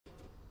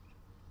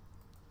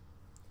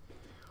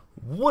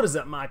What is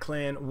up, my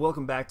clan?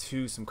 Welcome back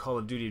to some Call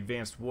of Duty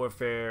Advanced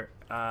Warfare.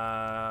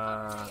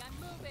 Black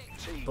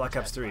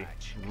Ops 3.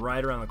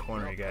 Right around the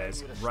corner, you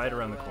guys. Right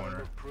around the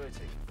corner.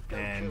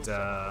 And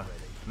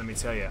let me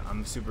tell you,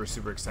 I'm super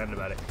excited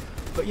about it.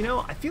 But you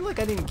know, I feel like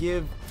I didn't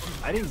give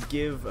is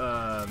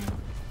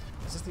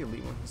this the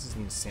elite one? This is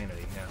the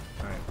insanity, yeah.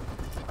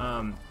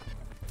 Alright.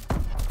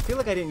 I feel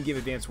like I didn't give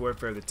Advanced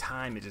Warfare the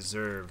time it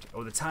deserved,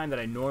 or the time that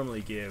I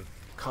normally give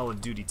Call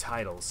of Duty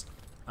titles.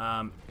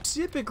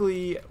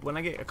 Typically, when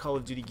I get a Call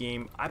of Duty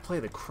game, I play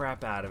the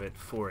crap out of it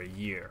for a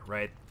year,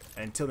 right?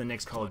 Until the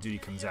next Call of Duty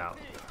comes out.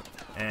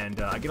 And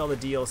I get all the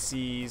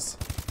DLCs.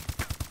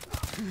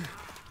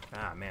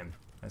 Ah, man,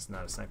 that's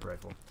not a sniper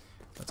rifle.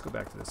 Let's go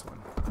back to this one.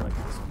 I like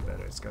this one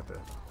better. It's got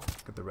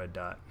the red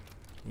dot.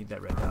 Need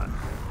that red dot.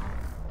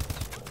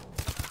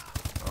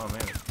 Oh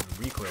man, the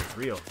recoil is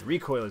real. The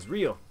recoil is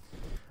real.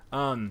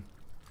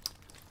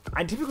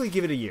 I typically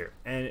give it a year,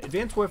 and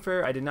Advanced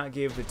Warfare I did not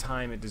give the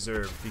time it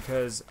deserved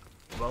because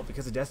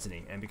of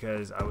Destiny, and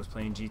because I was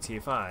playing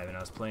GTA 5 and I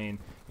was playing,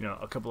 you know,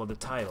 a couple of the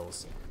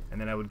titles, and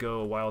then I would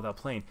go a while without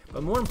playing.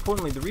 But more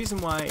importantly, the reason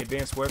why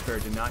Advanced Warfare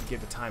did not get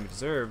the time it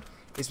deserved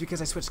is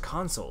because I switched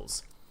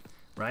consoles,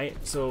 right?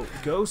 So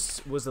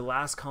Ghosts was the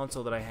last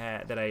console that I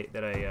had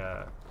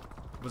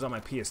was on my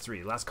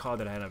PS3, last COD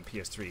that I had on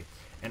PS3,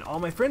 and all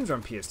my friends were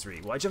on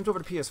PS3. Well, I jumped over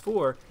to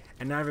PS4,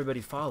 and not everybody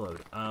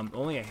followed.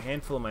 Only a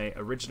handful of my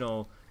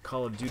original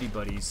Call of Duty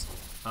buddies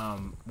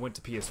went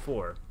to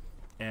PS4,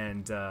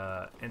 and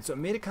so it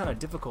made it kind of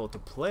difficult to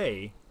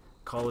play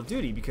Call of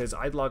Duty because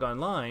I'd log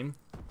online,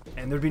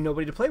 and there'd be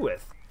nobody to play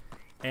with.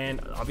 And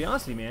I'll be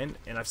honest with you, man,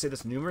 and I've said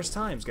this numerous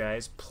times,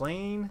 guys,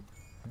 playing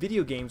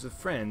video games with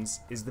friends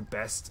is the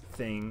best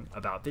thing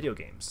about video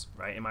games,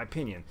 right? In my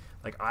opinion.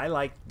 Like, I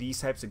like these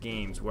types of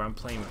games where I'm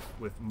playing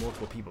with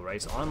multiple people,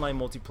 right? So online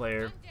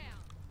multiplayer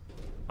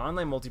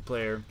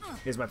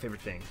is my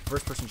favorite thing.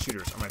 First-person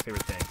shooters are my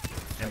favorite thing.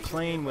 And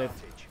playing with,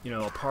 you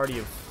know, a party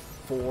of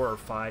 4 or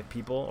 5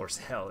 people, or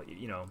hell,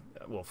 you know,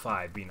 well,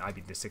 5 being I'd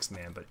be the 6th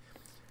man, but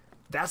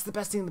that's the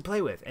best thing to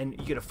play with. And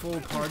you get a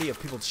full party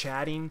of people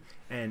chatting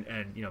and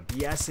you know,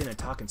 BSing and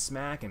talking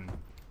smack, and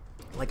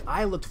like,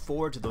 I looked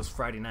forward to those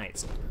Friday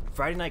nights.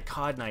 Friday night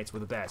COD nights were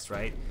the best,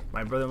 right?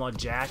 My brother-in-law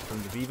Jack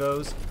from the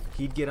Vivos,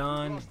 he'd get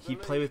on, he'd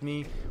play with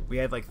me. We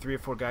had like 3 or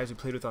 4 guys we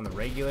played with on the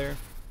regular.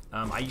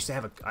 I used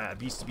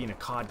to be in a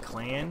COD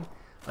clan.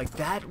 Like,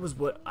 that was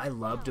what I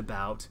loved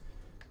about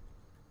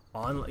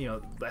you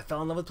know, I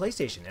fell in love with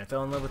PlayStation, and I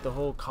fell in love with the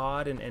whole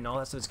COD and all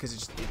that stuff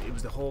because it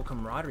was the whole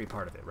camaraderie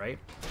part of it, right?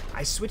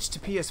 I switched to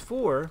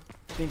PS4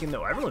 thinking,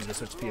 no, everyone's gonna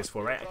switch to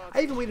PS4, right? I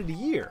even waited a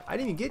year. I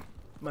didn't even get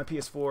my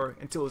PS4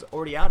 until it was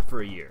already out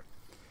for a year.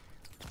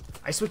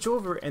 I switch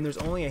over, and there's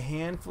only a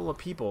handful of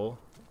people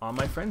on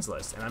my friends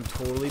list, and I'm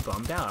totally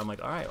bummed out. I'm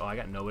like, alright, well, I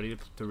got nobody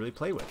to really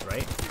play with,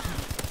 right?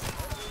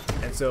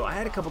 And so I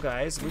had a couple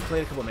guys, we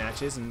played a couple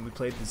matches, and we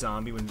played the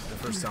zombie when the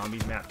first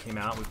zombies map came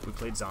out. We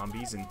played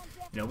zombies, and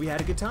you know, we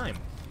had a good time.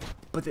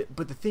 But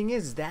the thing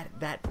is that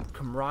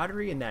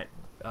camaraderie and that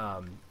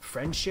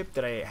friendship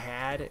that I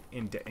had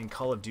in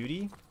Call of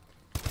Duty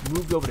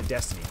moved over to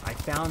Destiny. I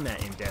found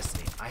that in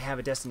Destiny. I have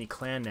a Destiny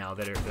clan now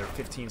they're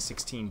 15,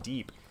 16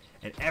 deep,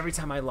 and every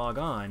time I log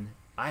on,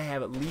 I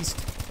have at least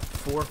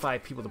 4 or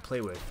 5 people to play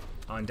with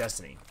on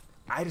Destiny.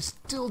 I just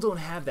still don't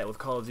have that with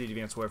Call of Duty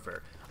Advanced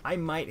Warfare. I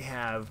might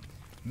have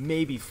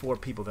maybe 4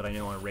 people that I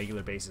know on a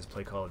regular basis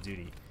play Call of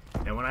Duty.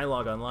 And when I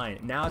log online,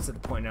 now it's at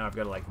the point now I've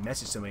got to like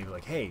message somebody and be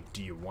like, hey,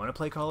 do you want to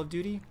play Call of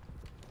Duty?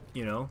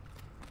 You know?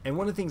 And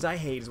one of the things I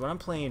hate is when I'm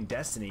playing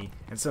Destiny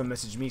and someone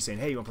messages me saying,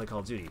 hey, you want to play Call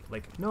of Duty?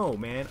 Like, no,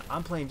 man,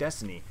 I'm playing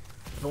Destiny.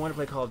 If I want to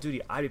play Call of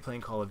Duty, I'd be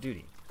playing Call of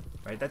Duty.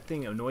 Right? That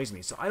thing annoys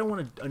me. So I don't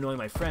want to annoy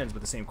my friends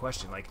with the same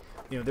question. Like,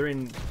 you know, they're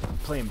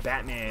playing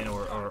Batman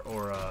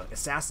or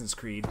Assassin's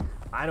Creed.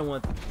 I don't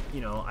want,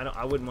 you know,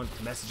 I wouldn't want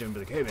to message them and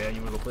be like, hey, man,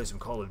 you want to go play some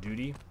Call of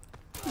Duty?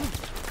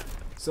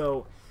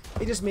 So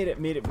it just made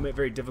it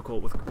very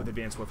difficult with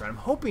Advanced Warfare. I'm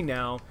hoping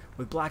now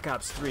with Black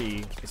Ops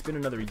 3, it's been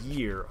another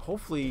year.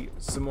 Hopefully,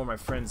 some more of my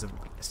friends have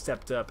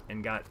stepped up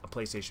and got a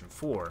PlayStation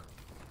 4.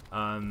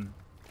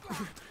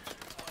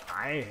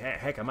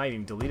 Heck, I might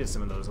even deleted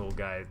some of those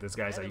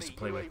guys I used to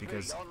play with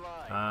because,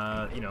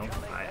 you know,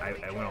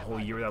 I went a whole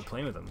year without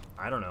playing with them.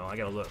 I don't know. I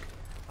gotta look.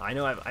 I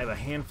know I have a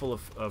handful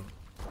of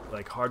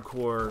like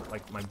hardcore,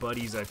 like my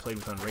buddies that I played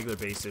with on a regular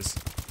basis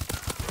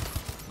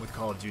with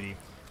Call of Duty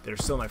that are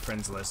still on my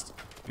friends list.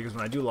 Because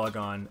when I do log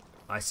on,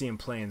 I see him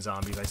playing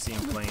zombies, I see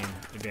him playing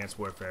Advanced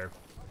Warfare,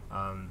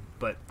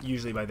 but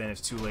usually by then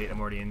it's too late. I'm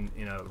already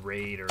in a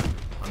raid or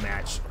a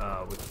match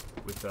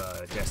with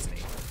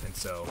Destiny, and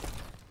so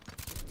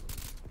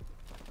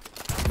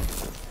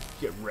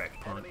get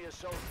wrecked, punk.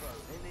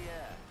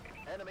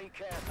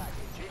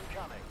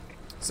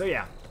 So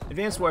yeah,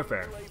 Advanced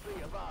Warfare.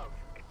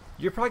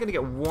 You're probably gonna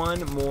get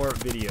one more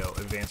video of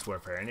Advanced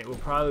Warfare, and it will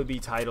probably be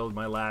titled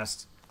my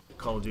last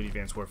Call of Duty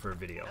Advanced Warfare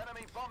video,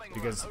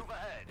 because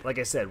like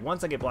I said,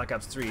 once I get Black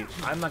Ops 3,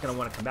 I'm not going to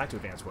want to come back to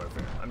Advanced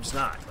Warfare. I'm just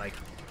not. Like,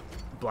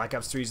 Black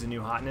Ops 3 is the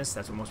new hotness.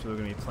 That's what most people are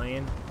going to be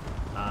playing.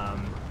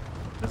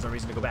 There's no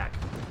reason to go back.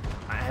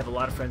 I have a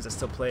lot of friends that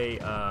still play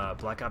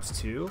Black Ops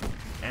 2,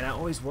 and I'm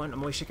always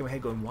shaking my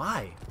head going,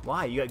 why?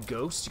 Why? You got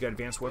Ghosts, you got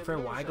Advanced Warfare,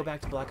 why go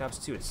back to Black Ops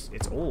 2?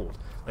 It's old.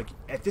 Like,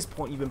 at this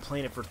point, you've been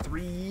playing it for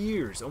 3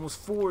 years, almost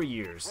 4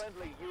 years,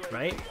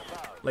 right?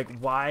 Like,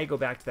 why go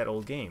back to that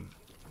old game?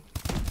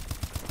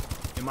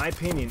 In my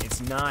opinion,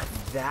 it's not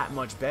that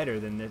much better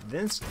than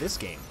this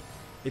game.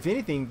 If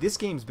anything, this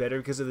game's better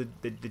because of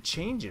the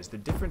changes, the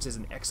differences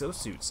in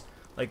exosuits.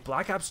 Like,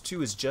 Black Ops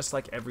 2 is just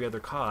like every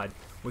other COD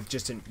with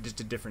just a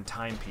different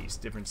timepiece,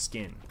 different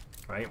skin,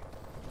 right?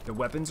 The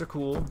weapons are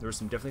cool. There's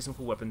definitely some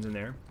cool weapons in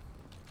there,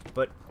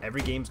 but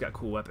every game's got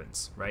cool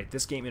weapons, right?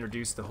 This game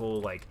introduced the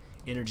whole like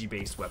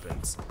energy-based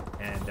weapons,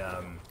 and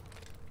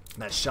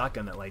that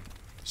shotgun that like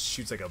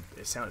shoots like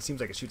it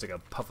seems like it shoots like a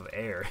puff of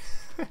air.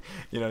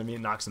 You know what I mean?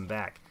 It knocks them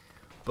back.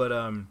 But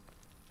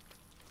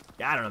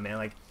yeah, I don't know,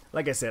 man.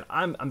 Like I said,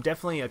 I'm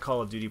definitely a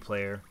Call of Duty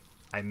player.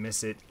 I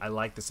miss it. I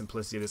like the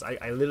simplicity of this.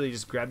 I literally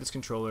just grab this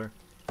controller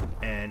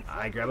and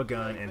I grab a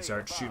gun and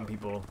start shooting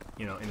people,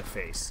 you know, in the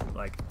face.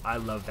 Like, I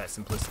love that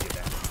simplicity of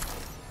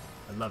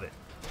that. I love it.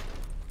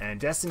 And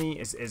Destiny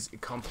is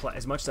complex.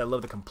 As much as I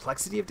love the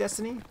complexity of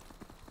Destiny,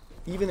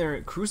 even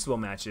their Crucible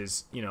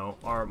matches, you know,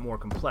 are more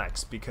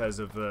complex because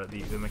of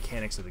the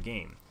mechanics of the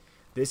game.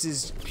 This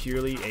is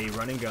purely a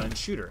run and gun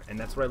shooter, and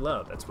that's what I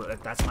love.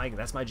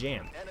 That's my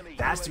jam.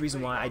 That's the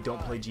reason why I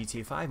don't play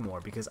GTA 5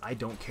 more, because I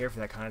don't care for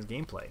that kind of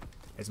gameplay.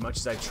 As much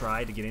as I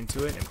try to get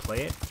into it and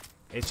play it,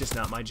 it's just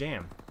not my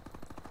jam.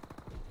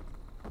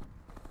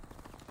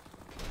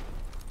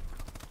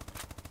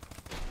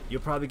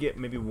 You'll probably get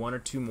maybe 1 or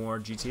 2 more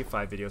GTA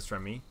 5 videos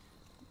from me.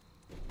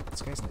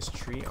 This guy's in this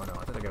tree. Oh no,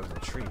 I thought that guy was in a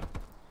tree.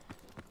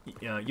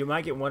 You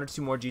might get 1 or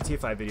 2 more GTA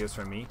 5 videos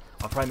from me.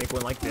 I'll probably make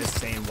one like this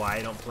saying why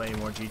I don't play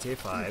more GTA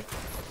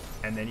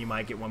 5, and then you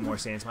might get one more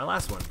saying it's my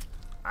last one.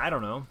 I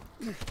don't know.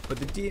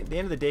 But at the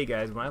end of the day,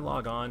 guys, when I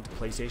log on to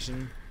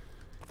PlayStation,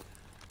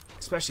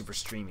 especially for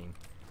streaming,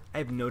 I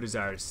have no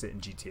desire to sit in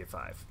GTA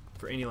 5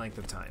 for any length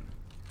of time.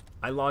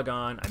 I log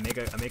on, I make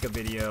a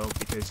video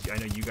because I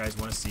know you guys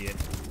want to see it.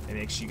 It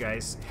makes you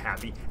guys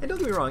happy. And don't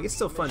get me wrong, it's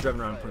still fun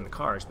driving around and playing the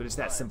cars, but it's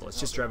that simple. It's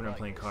just driving around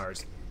playing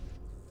cars.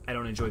 I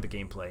don't enjoy the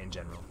gameplay in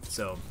general.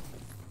 So,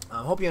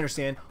 hope you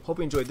understand. Hope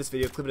you enjoyed this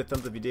video. Click it a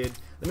thumbs up if you did.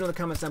 Let me know in the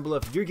comments down below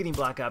if you're getting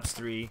Black Ops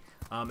 3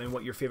 and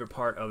what your favorite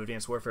part of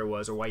Advanced Warfare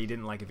was, or why you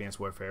didn't like Advanced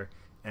Warfare.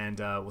 And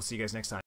we'll see you guys next time.